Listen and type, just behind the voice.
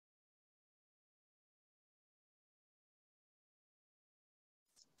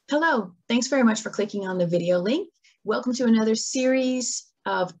Hello, thanks very much for clicking on the video link. Welcome to another series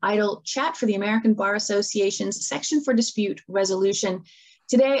of Idle Chat for the American Bar Association's Section for Dispute Resolution.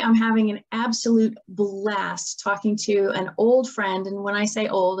 Today, I'm having an absolute blast talking to an old friend. And when I say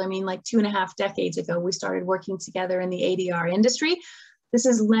old, I mean like 2.5 decades ago, we started working together in the ADR industry. This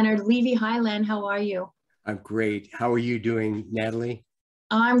is Leonard Levy. Hi, Len, how are you? I'm great. How are you doing, Natalie?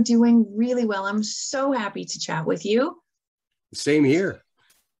 I'm doing really well. I'm so happy to chat with you. Same here.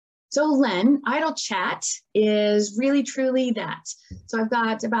 So Len, Idle Chat is really truly that. So I've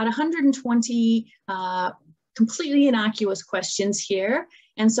got about 120 completely innocuous questions here.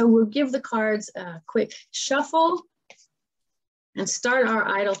 And so we'll give the cards a quick shuffle and start our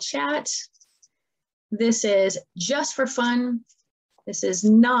Idle Chat. This is just for fun. This is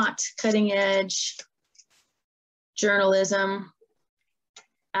not cutting edge journalism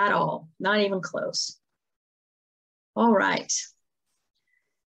at all, not even close. All right.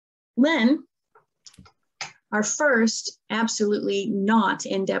 Len, our first absolutely not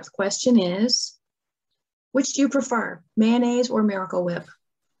in-depth question is, which do you prefer, mayonnaise or Miracle Whip?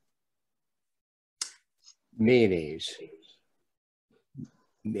 Mayonnaise.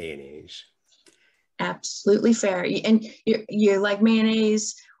 Mayonnaise. Absolutely fair. And you like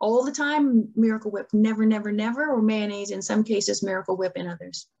mayonnaise all the time, Miracle Whip never, never, never, or mayonnaise in some cases, Miracle Whip in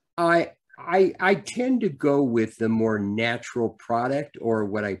others? I tend to go with the more natural product, or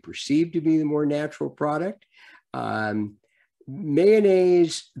what I perceive to be the more natural product.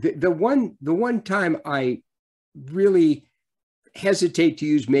 Mayonnaise, the one time I really hesitate to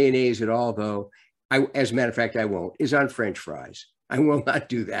use mayonnaise at all, though, as a matter of fact, I won't, is on French fries. I will not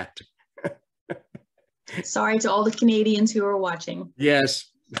do that. Sorry to all the Canadians who are watching. Yes,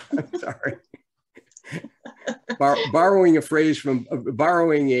 I'm sorry. Borrowing a phrase from,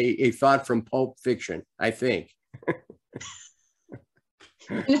 borrowing a thought from Pulp Fiction, I think.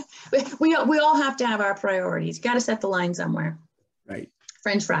 we all have to have our priorities. Got to set the line somewhere. Right.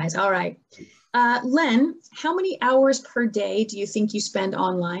 French fries. All right. Len, how many hours per day do you think you spend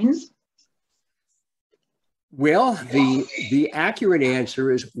online? Well, the accurate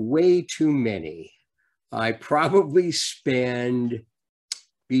answer is way too many. I probably spend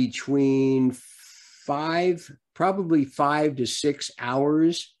between probably 5 to 6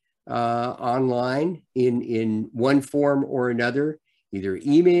 hours online in one form or another, either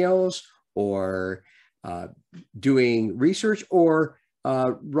emails or doing research or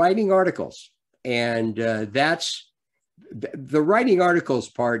writing articles. And that's the writing articles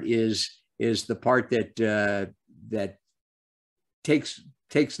part is the part that takes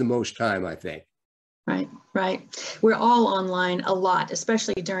the most time, I think. Right. We're all online a lot,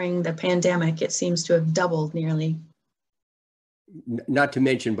 especially during the pandemic. It seems to have doubled nearly. Not to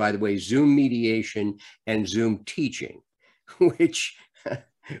mention, by the way, Zoom mediation and Zoom teaching, which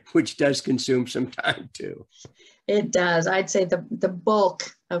does consume some time too. It does. I'd say the bulk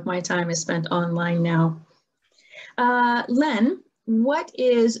of my time is spent online now. Len, what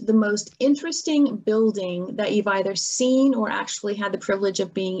is the most interesting building that you've either seen or actually had the privilege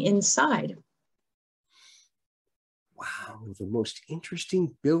of being inside? Wow, the most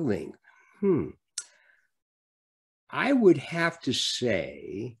interesting building. I would have to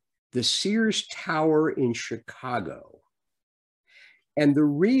say the Sears Tower in Chicago. And the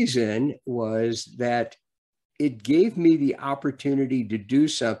reason was that it gave me the opportunity to do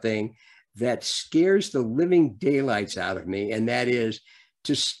something that scares the living daylights out of me, and that is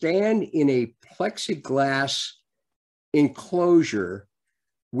to stand in a plexiglass enclosure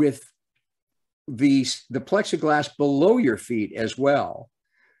with the plexiglass below your feet as well,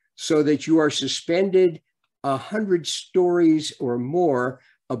 so that you are suspended 100 stories or more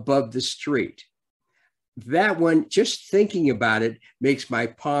above the street. That one, just thinking about it, makes my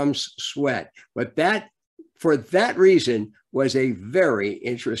palms sweat. But that, for that reason, was a very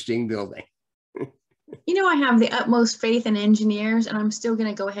interesting building. You know, I have the utmost faith in engineers, and I'm still going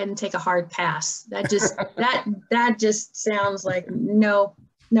to go ahead and take a hard pass. That just that just sounds like no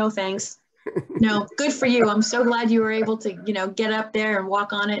thanks. No, good for you. I'm so glad you were able to, get up there and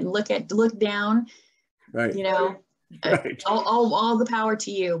walk on it and look down. Right. Right. All the power to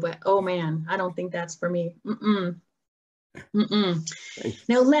you. But oh man, I don't think that's for me.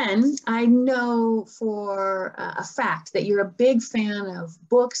 Now, Len, I know for a fact that you're a big fan of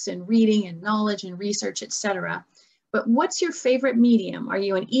books and reading and knowledge and research, etc. But what's your favorite medium? Are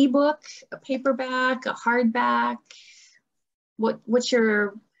you an ebook, a paperback, a hardback? What's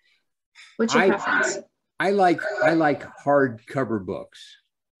your preference? I like hardcover books.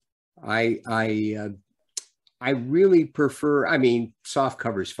 I really prefer, I mean, soft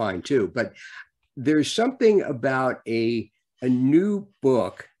cover is fine too, but there's something about a new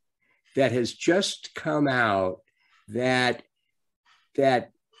book that has just come out that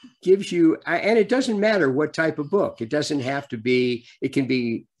gives you, and it doesn't matter what type of book. It doesn't have to be, it can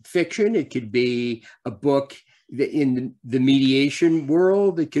be fiction. It could be a book in the mediation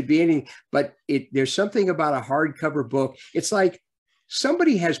world. It could be anything, but there's something about a hardcover book. It's like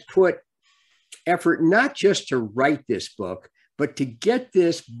somebody has put effort, not just to write this book, but to get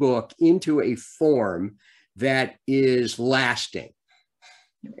this book into a form that is lasting.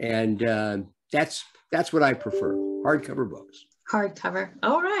 And that's what I prefer, hardcover books. Hardcover.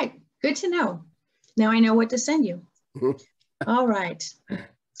 All right. Good to know. Now I know what to send you. All right.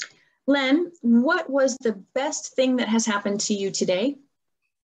 Len, what was the best thing that has happened to you today?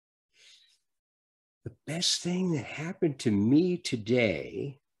 The best thing that happened to me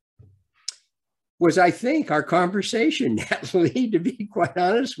today was, I think, our conversation, Natalie, to be quite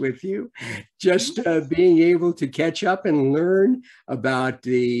honest with you, just being able to catch up and learn about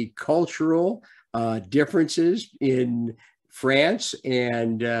the cultural differences in France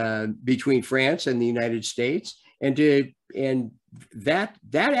and between France and the United States, and that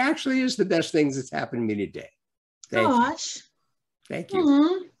actually is the best thing that's happened to me today. Gosh. Thank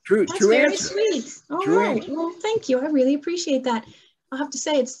you. True, that's true very answer. Sweet. All true right. Answer. Well, thank you. I really appreciate that. I'll have to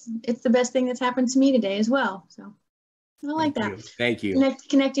say it's the best thing that's happened to me today as well. So I like that. Thank you.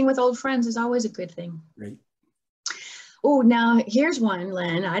 Connecting with old friends is always a good thing. Great. Oh, now here's one,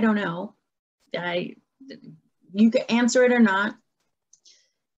 Len. I don't know. You can answer it or not.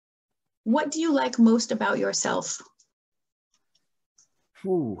 What do you like most about yourself?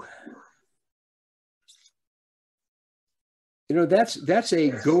 Ooh. You know, that's a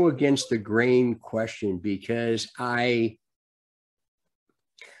go against the grain question, because I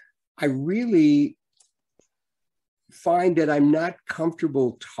really find that I'm not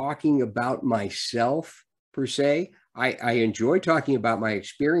comfortable talking about myself per se. I enjoy talking about my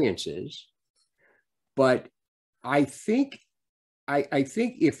experiences, but I think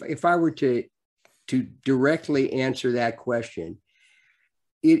if I were to directly answer that question,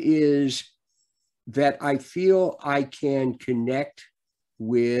 it is that I feel I can connect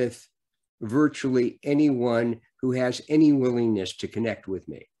with virtually anyone who has any willingness to connect with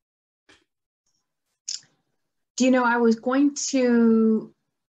me. Do you know, I was going to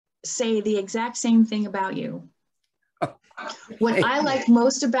say the exact same thing about you. What I like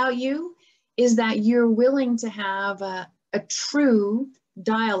most about you is that you're willing to have a true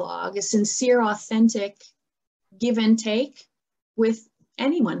dialogue, a sincere, authentic give and take with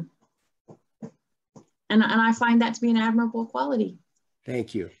anyone. And I find that to be an admirable quality.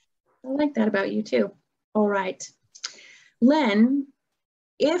 Thank you. I like that about you too. All right. Len,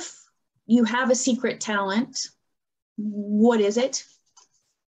 if you have a secret talent, what is it?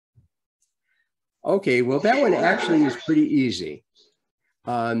 Okay, well, that one actually is pretty easy.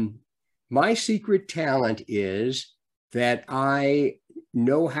 My secret talent is that I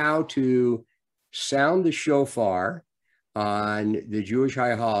know how to sound the shofar on the Jewish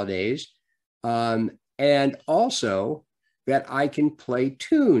high holidays, and also that I can play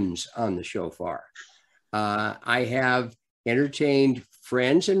tunes on the shofar. I have entertained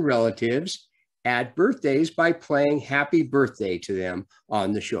friends and relatives at birthdays by playing happy birthday to them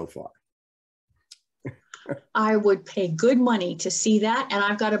on the shofar. I would pay good money to see that. And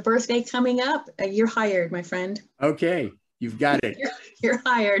I've got a birthday coming up. You're hired, my friend. Okay, you've got it. You're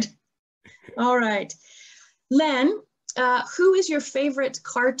hired. All right. Len, who is your favorite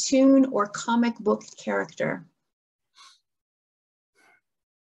cartoon or comic book character?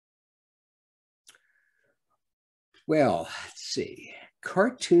 Well, let's see.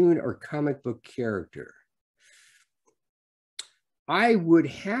 Cartoon or comic book character? I would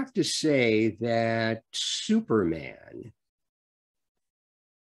have to say that Superman,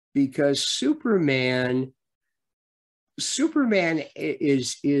 because Superman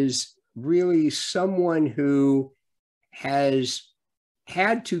is really someone who has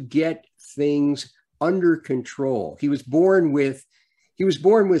had to get things under control. He was born with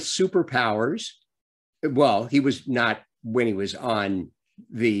superpowers. Well, he was not when he was on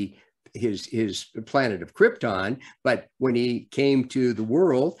his planet of Krypton, but when he came to the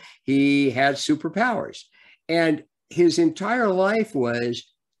world, he had superpowers. And his entire life was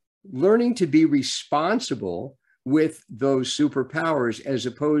learning to be responsible with those superpowers, as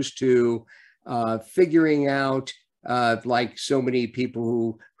opposed to figuring out, like so many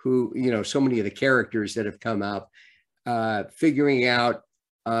people who, you know, so many of the characters that have come up, figuring out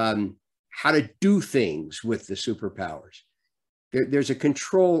how to do things with the superpowers. There's a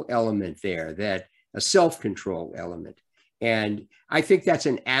control element there, a self-control element. And I think that's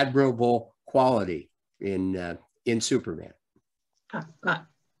an admirable quality in Superman.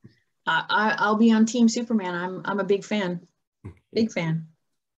 I'll be on Team Superman. I'm a big fan. Big fan.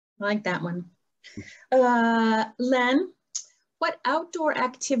 I like that one. Len, what outdoor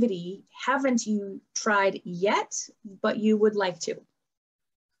activity haven't you tried yet, but you would like to?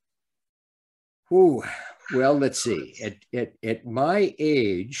 Ooh, well, let's see. At my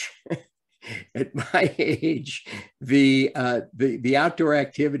age, at my age, the outdoor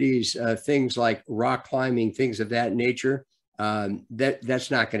activities, things like rock climbing, things of that nature, that's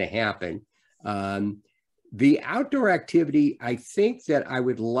not going to happen. The outdoor activity, I think that I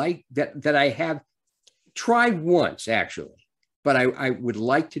would like that I have tried once actually, but I would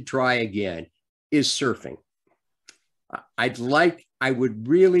like to try again is surfing. I would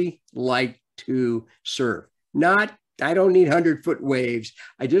really like to surf. I don't need 100-foot waves.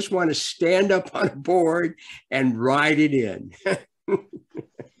 I just want to stand up on a board and ride it in.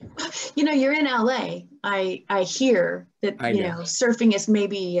 You know, you're in LA. I hear that, surfing is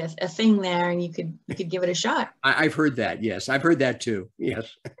maybe a thing there, and you could give it a shot. I've heard that. Yes, I've heard that too.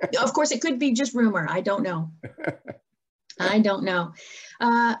 Yes. Of course, it could be just rumor. I don't know. I don't know.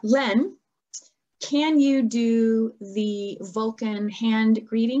 Len, can you do the Vulcan hand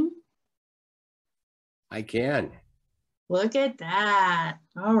greeting? I can. Look at that.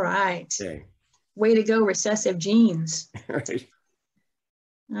 All right. Okay. Way to go, recessive genes. Right.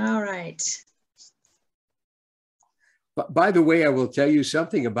 All right. By the way, I will tell you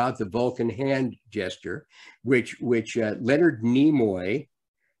something about the Vulcan hand gesture, which Leonard Nimoy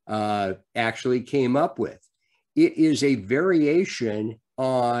actually came up with. It is a variation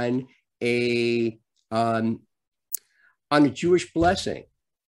on a Jewish blessing,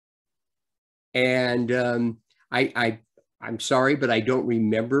 and I'm sorry, but I don't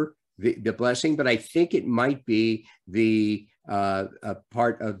remember the blessing, but I think it might be the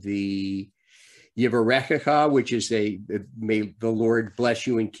part of the Yivarechecha, which is may the Lord bless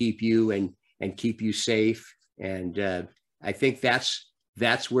you and keep you and keep you safe. And I think that's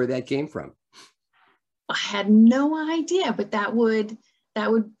where that came from. I had no idea, but that would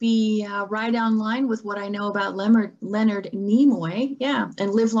be right on line with what I know about Leonard Nimoy. Yeah,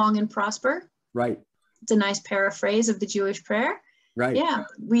 and live long and prosper. Right. It's a nice paraphrase of the Jewish prayer. Right. Yeah,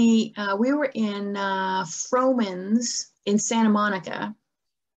 we were in Froman's in Santa Monica.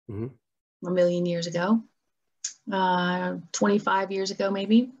 Mm-hmm. A million years ago, 25 years ago,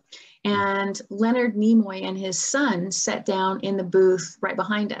 maybe. And Leonard Nimoy and his son sat down in the booth right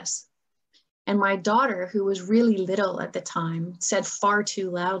behind us. And my daughter, who was really little at the time, said far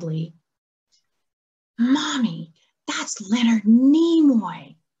too loudly, "Mommy, that's Leonard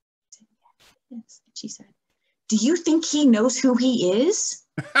Nimoy." I said, "Yes." She said, "Do you think he knows who he is?"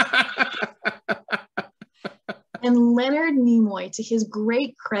 And Leonard Nimoy, to his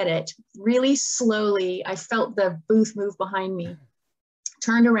great credit, really slowly, I felt the booth move behind me,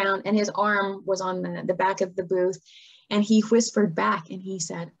 turned around, and his arm was on the back of the booth. And he whispered back and he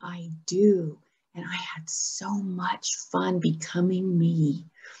said, "I do. And I had so much fun becoming me."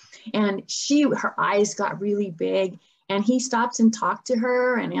 And her eyes got really big, and he stopped and talked to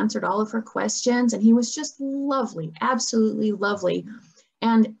her and answered all of her questions. And he was just lovely, absolutely lovely.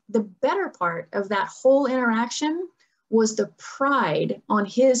 And the better part of that whole interaction was the pride on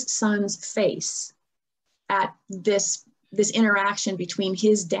his son's face at this interaction between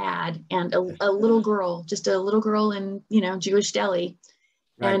his dad and a little girl, just a little girl in, Jewish deli.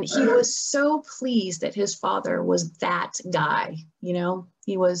 Right. And he was so pleased that his father was that guy.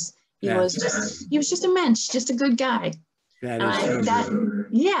 He was just a mensch, just a good guy.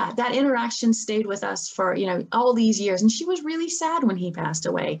 That interaction stayed with us for, all these years. And she was really sad when he passed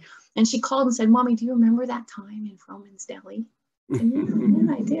away. And she called and said, "Mommy, do you remember that time in Froman's Deli?" I said,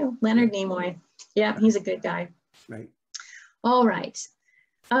 yeah, I do. Leonard Nimoy. Yeah, he's a good guy. Right. All right.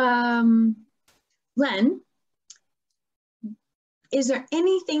 Len, is there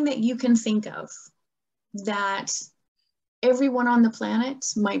anything that you can think of that everyone on the planet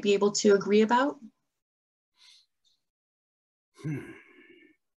might be able to agree about?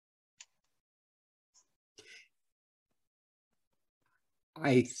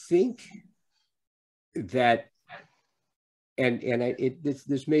 I think that,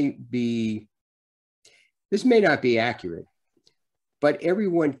 this may not be accurate, but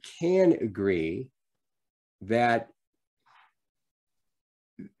everyone can agree that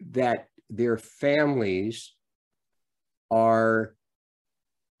their families are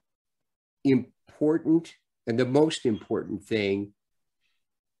important and the most important thing,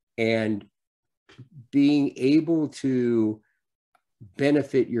 and being able to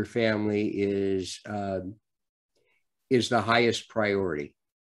benefit your family is the highest priority.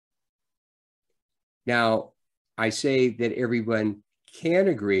 Now, I say that everyone can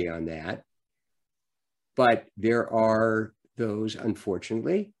agree on that, but there are those,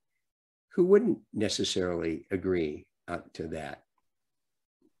 unfortunately, who wouldn't necessarily agree to that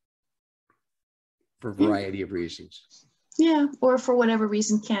for a variety of reasons. Yeah, or for whatever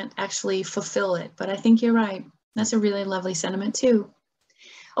reason can't actually fulfill it. But I think you're right. That's a really lovely sentiment too.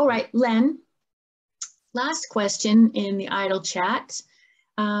 All right, Len, last question in the Idle Chat.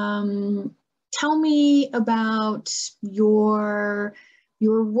 Tell me about your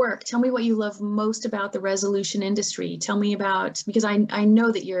work. Tell me what you love most about the resolution industry. Tell me about, because I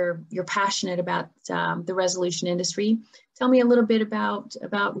know that you're passionate about the resolution industry. Tell me a little bit about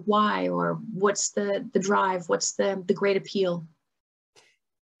why, or what's the drive, what's the great appeal?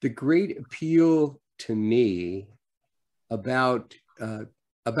 The great appeal to me about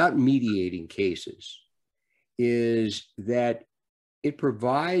mediating cases is that it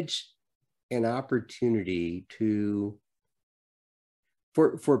provides an opportunity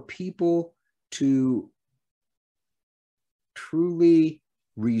for people to truly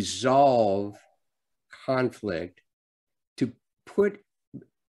resolve conflict, to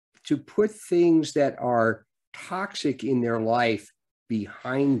put things that are toxic in their life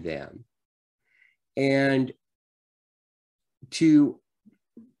behind them, and to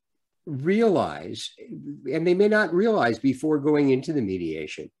realize, and they may not realize before going into the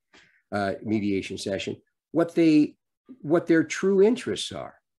mediation session, what their true interests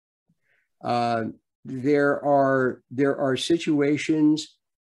are. There are situations,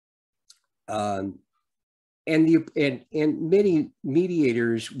 and many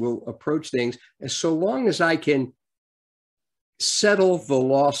mediators will approach things as, so long as I can settle the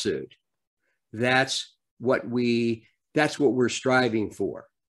lawsuit, that's what we're striving for.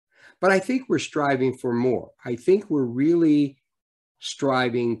 But I think we're striving for more. I think we're really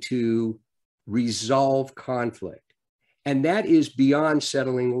striving to resolve conflict. And that is beyond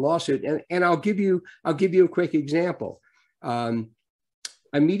settling the lawsuit. And I'll give you a quick example. I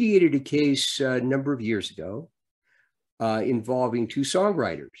mediated a case a number of years ago involving two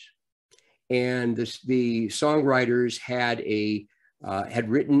songwriters. And the songwriters had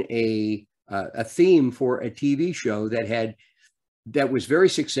written a theme for a TV show that was very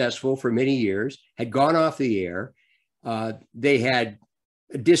successful for many years, had gone off the air. They had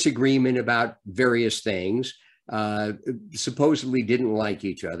a disagreement about various things, supposedly didn't like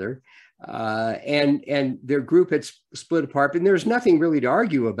each other. And their group had split apart, and there's nothing really to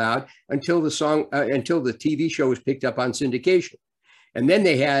argue about until the TV show was picked up on syndication. And then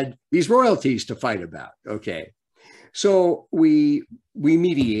they had these royalties to fight about. Okay. So we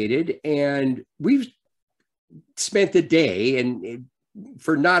mediated, and we've spent the day, and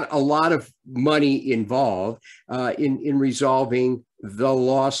for not a lot of money involved, in resolving the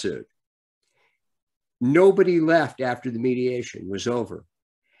lawsuit. Nobody left after the mediation was over.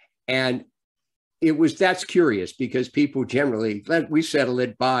 And that's curious, because people generally, we settle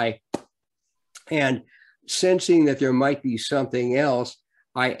it by, and sensing that there might be something else,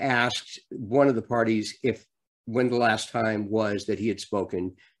 I asked one of the parties when the last time was that he had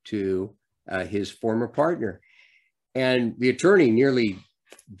spoken to his former partner. And the attorney nearly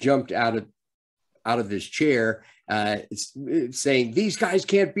jumped out of his chair, saying, "These guys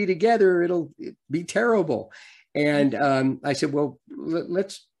can't be together. It'll be terrible." And I said, "Well,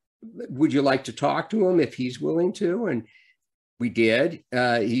 would you like to talk to him if he's willing to?" And we did.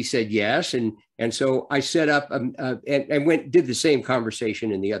 He said yes. And so I set up and did the same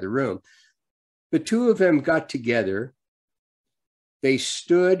conversation in the other room. The two of them got together. They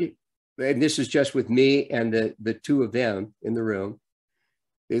stood, and this is just with me and the two of them in the room.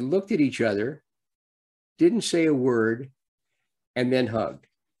 They looked at each other, didn't say a word, and then hugged.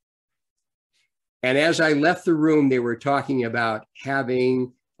 And as I left the room, they were talking about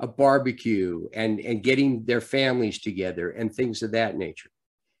having a barbecue and getting their families together and things of that nature.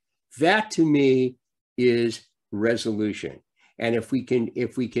 That to me is resolution. And if we can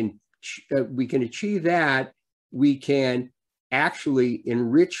achieve that, we can actually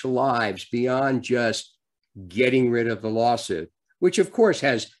enrich lives beyond just getting rid of the lawsuit, which of course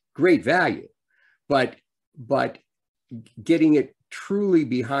has great value, but getting it truly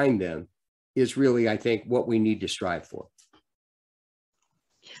behind them is really, I think, what we need to strive for.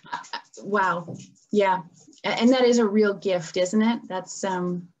 Wow. Yeah. And that is a real gift, isn't it? That's,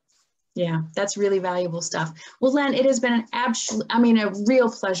 yeah, that's really valuable stuff. Well, Len, it has been a real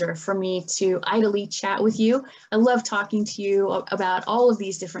pleasure for me to idly chat with you. I love talking to you about all of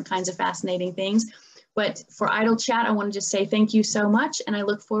these different kinds of fascinating things. But for Idle Chat, I want to just say thank you so much, and I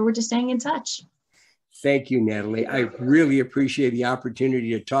look forward to staying in touch. Thank you, Natalie. I really appreciate the opportunity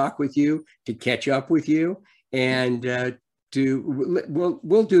to talk with you, to catch up with you, and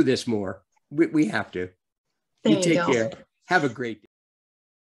we'll do this more. We have to. There You take you go. care. Have a great day.